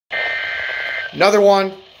Another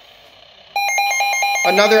one.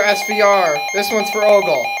 Another SVR. This one's for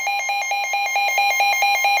Ogle.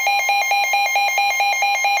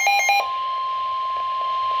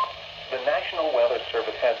 The National Weather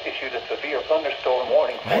Service has issued a severe thunderstorm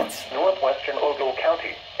warning for northwestern Ogle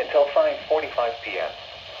County until 5:45 p.m.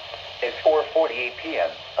 At 4:48 p.m.,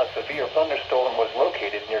 a severe thunderstorm was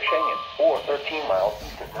located near Cheyenne, or 13 miles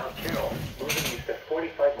east of Mount Carroll, moving east at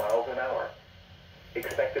 45 miles an hour.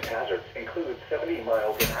 Expected hazards include 70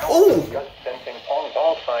 miles an hour of gust sensing pong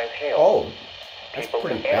ball-sized hail. Oh, that's People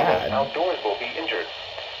pretty and animals bad. outdoors will be injured.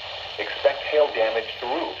 Expect hail damage to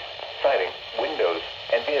roof, siding, windows,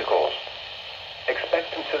 and vehicles.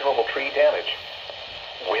 Expect considerable tree damage.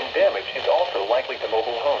 Wind damage is also likely to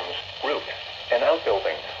mobile homes, roofs, and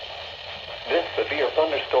outbuildings. This severe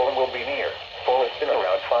thunderstorm will be near Fullerton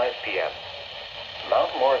around 5 p.m.,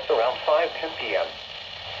 Mount Morris around 5:10 p.m.,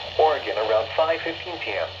 Oregon around 5:15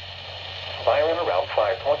 p.m., Byron around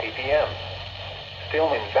 5:20 p.m.,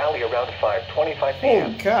 Stillman Valley around 5:25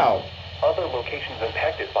 p.m. Holy cow. Other locations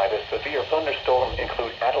impacted by this severe thunderstorm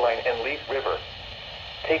include Adeline and Leaf River.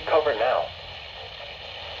 Take cover now.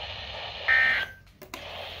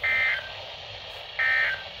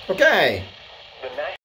 Okay.